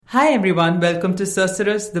Hi everyone, welcome to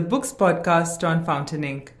Sorceress, the books podcast on Fountain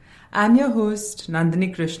Ink. I'm your host,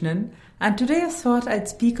 Nandini Krishnan, and today I thought I'd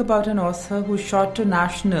speak about an author who shot to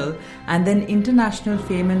national and then international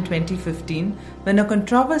fame in 2015 when a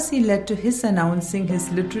controversy led to his announcing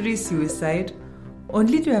his literary suicide,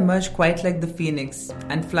 only to emerge quite like the phoenix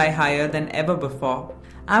and fly higher than ever before.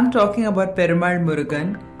 I'm talking about Perumal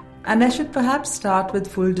Murugan, and I should perhaps start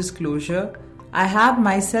with full disclosure. I have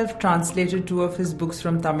myself translated 2 of his books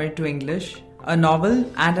from Tamil to English, a novel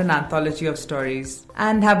and an anthology of stories,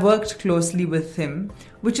 and have worked closely with him,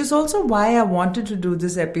 which is also why I wanted to do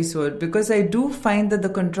this episode, because I do find that the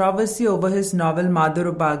controversy over his novel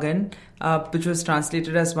Madhurubagan, which was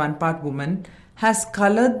translated as One Part Woman, has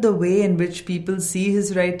colored the way in which people see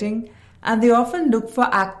his writing, and they often look for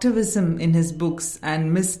activism in his books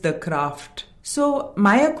and miss the craft. So,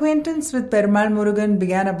 my acquaintance with Perumal Murugan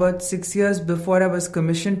began about 6 years before I was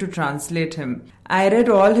commissioned to translate him. I read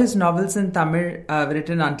all his novels in Tamil,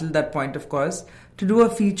 written until that point of course, to do a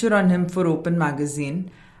feature on him for Open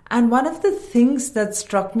Magazine. And one of the things that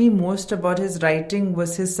struck me most about his writing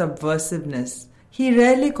was his subversiveness. He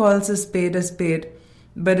rarely calls a spade,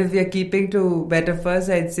 but if we are keeping to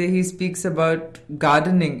metaphors, I'd say he speaks about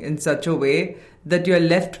gardening in such a way that you're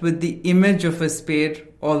left with the image of a spade,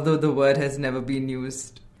 although the word has never been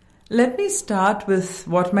used. Let me start with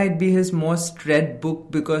what might be his most read book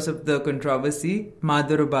because of the controversy,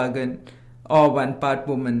 Madhurubagan, or One Part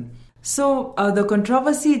Woman. So, the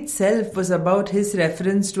controversy itself was about his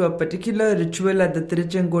reference to a particular ritual at the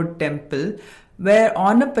Tiruchengood temple, where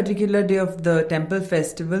on a particular day of the temple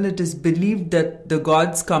festival, it is believed that the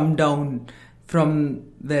gods come down from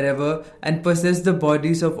wherever and possess the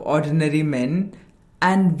bodies of ordinary men,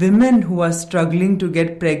 and women who are struggling to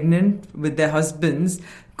get pregnant with their husbands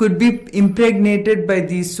could be impregnated by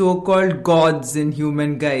these so-called gods in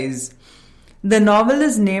human guise. The novel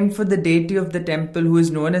is named for the deity of the temple who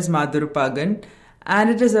is known as Madhurubagan, and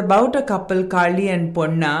it is about a couple, Kali and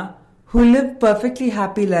Ponna, who live perfectly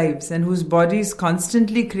happy lives and whose bodies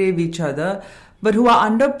constantly crave each other, but who are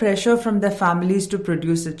under pressure from their families to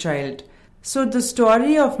produce a child. So the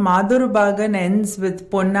story of Madhurubagan ends with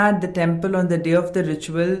Ponna at the temple on the day of the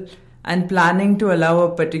ritual and planning to allow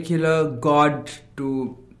a particular god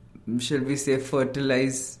to, shall we say,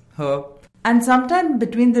 fertilize her. And sometime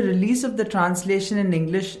between the release of the translation in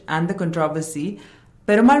English and the controversy,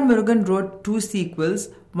 Perumal Murugan wrote 2 sequels,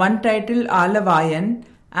 one titled Alavayan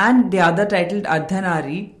and the other titled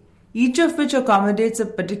Ardhanari, each of which accommodates a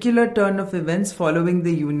particular turn of events following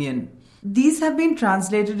the union. These have been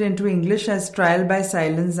translated into English as Trial by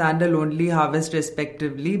Silence and A Lonely Harvest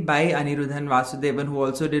respectively by Anirudhan Vasudevan, who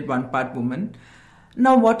also did One Part Woman.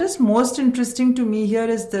 Now, what is most interesting to me here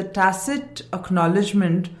is the tacit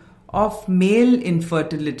acknowledgement of male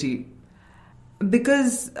infertility,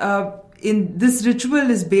 because in this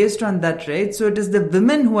ritual is based on that, right? So it is the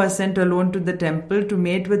women who are sent alone to the temple to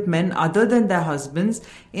mate with men other than their husbands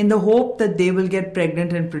in the hope that they will get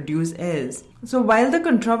pregnant and produce heirs. So while the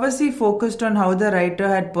controversy focused on how the writer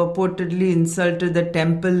had purportedly insulted the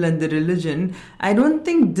temple and the religion, I don't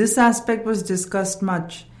think this aspect was discussed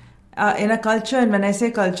much. In a culture, and when I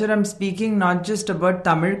say culture, I'm speaking not just about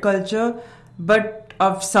Tamil culture, but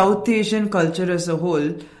of South Asian culture as a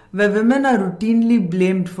whole, where women are routinely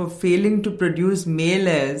blamed for failing to produce male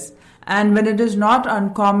heirs, and when it is not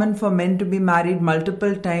uncommon for men to be married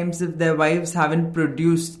multiple times if their wives haven't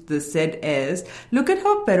produced the said heirs, look at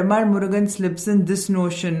how Perumal Murugan slips in this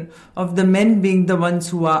notion of the men being the ones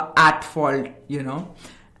who are at fault,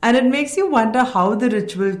 And it makes you wonder how the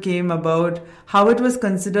ritual came about, how it was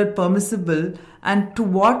considered permissible, and to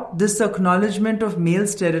what this acknowledgement of male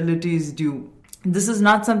sterility is due. This is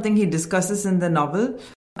not something he discusses in the novel,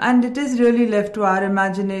 and it is really left to our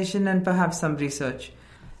imagination and perhaps some research.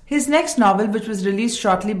 His next novel, which was released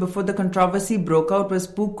shortly before the controversy broke out, was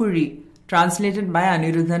Pookuri, translated by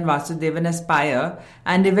Anirudhan Vasudevan as Pyre,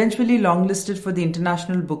 and eventually longlisted for the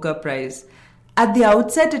International Booker Prize. At the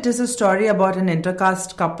outset, it is a story about an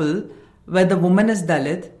intercaste couple where the woman is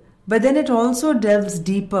Dalit, but then it also delves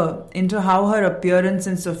deeper into how her appearance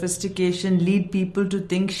and sophistication lead people to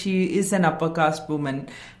think she is an upper caste woman,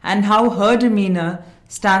 and how her demeanor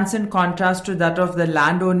stands in contrast to that of the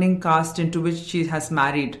landowning caste into which she has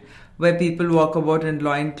married, where people walk about in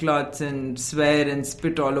loincloths and swear and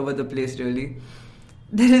spit all over the place, really.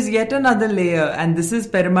 There is yet another layer, and this is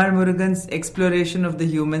Perumal Murugan's exploration of the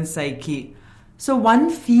human psyche. So one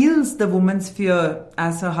feels the woman's fear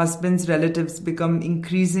as her husband's relatives become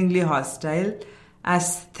increasingly hostile,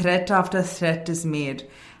 as threat after threat is made,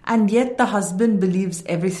 and yet the husband believes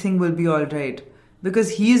everything will be all right.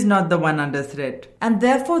 because he is not the one under threat. And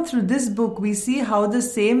therefore, through this book, we see how the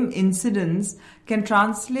same incidents can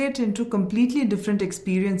translate into completely different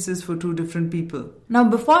experiences for two different people. Now,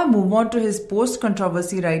 before I move on to his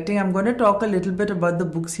post-controversy writing, I'm going to talk a little bit about the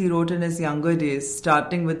books he wrote in his younger days,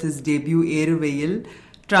 starting with his debut Eruveyil,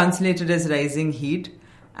 translated as Rising Heat,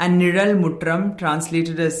 and Niral Muttram,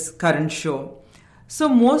 translated as Current Show. So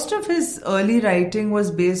most of his early writing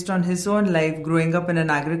was based on his own life, growing up in an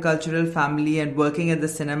agricultural family and working at the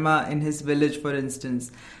cinema in his village, for instance.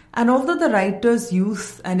 And although the writer's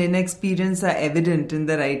youth and inexperience are evident in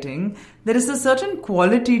the writing, there is a certain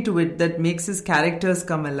quality to it that makes his characters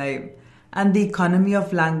come alive. And the economy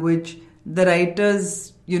of language, the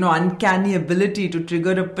writer's, uncanny ability to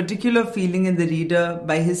trigger a particular feeling in the reader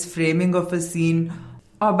by his framing of a scene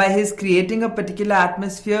or by his creating a particular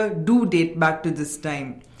atmosphere do date back to this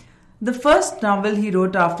time. The first novel he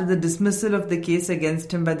wrote after the dismissal of the case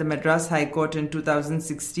against him by the Madras High Court in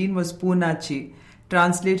 2016 was Poonachi,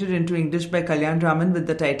 translated into English by Kalyan Raman with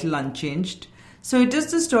the title Unchanged. So it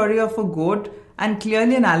is the story of a goat, and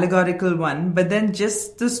clearly an allegorical one, but then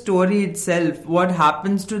just the story itself, what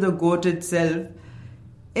happens to the goat itself,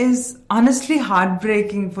 is honestly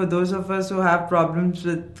heartbreaking for those of us who have problems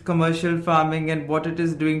with commercial farming and what it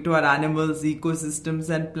is doing to our animals, ecosystems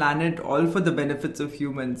and planet, all for the benefits of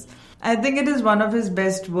humans. I think it is one of his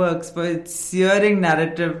best works for its searing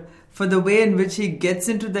narrative, for the way in which he gets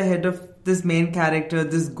into the head of this main character,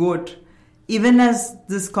 this goat, even as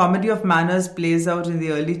this comedy of manners plays out in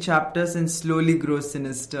the early chapters and slowly grows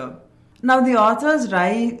sinister. Now, the author's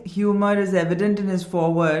wry humor is evident in his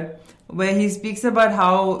foreword, where he speaks about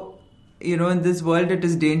how, in this world it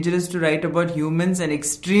is dangerous to write about humans and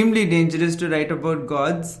extremely dangerous to write about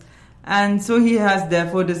gods. And so he has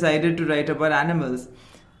therefore decided to write about animals.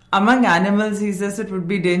 Among animals, he says it would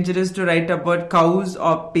be dangerous to write about cows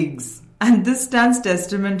or pigs. And this stands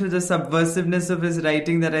testament to the subversiveness of his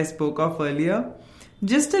writing that I spoke of earlier.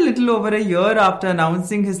 Just a little over a year after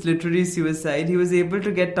announcing his literary suicide, he was able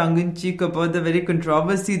to get tongue-in-cheek about the very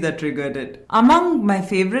controversy that triggered it. Among my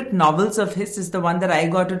favorite novels of his is the one that I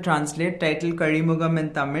got to translate, titled Karimugam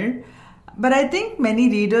in Tamil. But I think many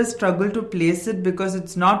readers struggle to place it because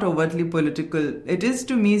it's not overtly political. It is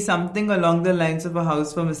to me something along the lines of A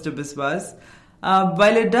House for Mr. Biswas.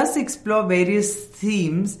 While it does explore various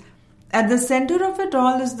themes, at the center of it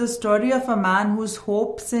all is the story of a man whose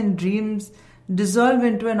hopes and dreams dissolve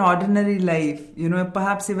into an ordinary life,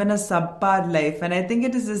 perhaps even a subpar life. And I think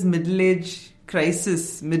it is this midlife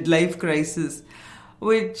crisis,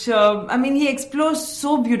 which, he explores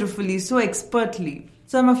so beautifully, so expertly.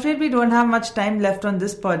 So I'm afraid we don't have much time left on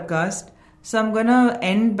this podcast. So I'm going to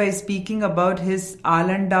end by speaking about his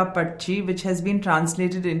Alanda Patchi, which has been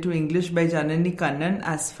translated into English by Janani Kannan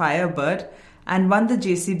as Firebird and won the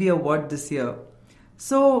JCB award this year.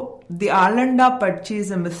 So, the Alanda Patchi is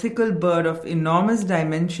a mythical bird of enormous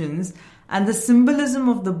dimensions, and the symbolism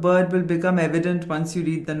of the bird will become evident once you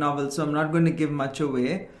read the novel, so I'm not going to give much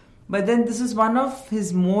away. But then this is one of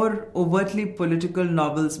his more overtly political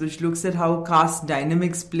novels, which looks at how caste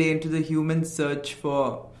dynamics play into the human search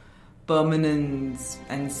for permanence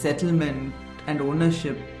and settlement and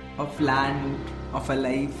ownership of land, of a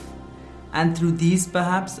life, and through these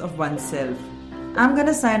perhaps of oneself. I'm going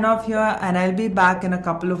to sign off here, and I'll be back in a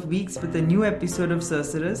couple of weeks with a new episode of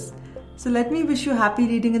Sorceress. So let me wish you happy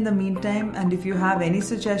reading in the meantime, and if you have any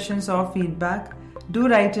suggestions or feedback, do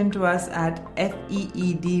write in to us at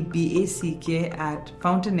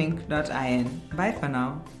feedback@fountainink.in. Bye for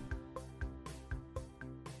now.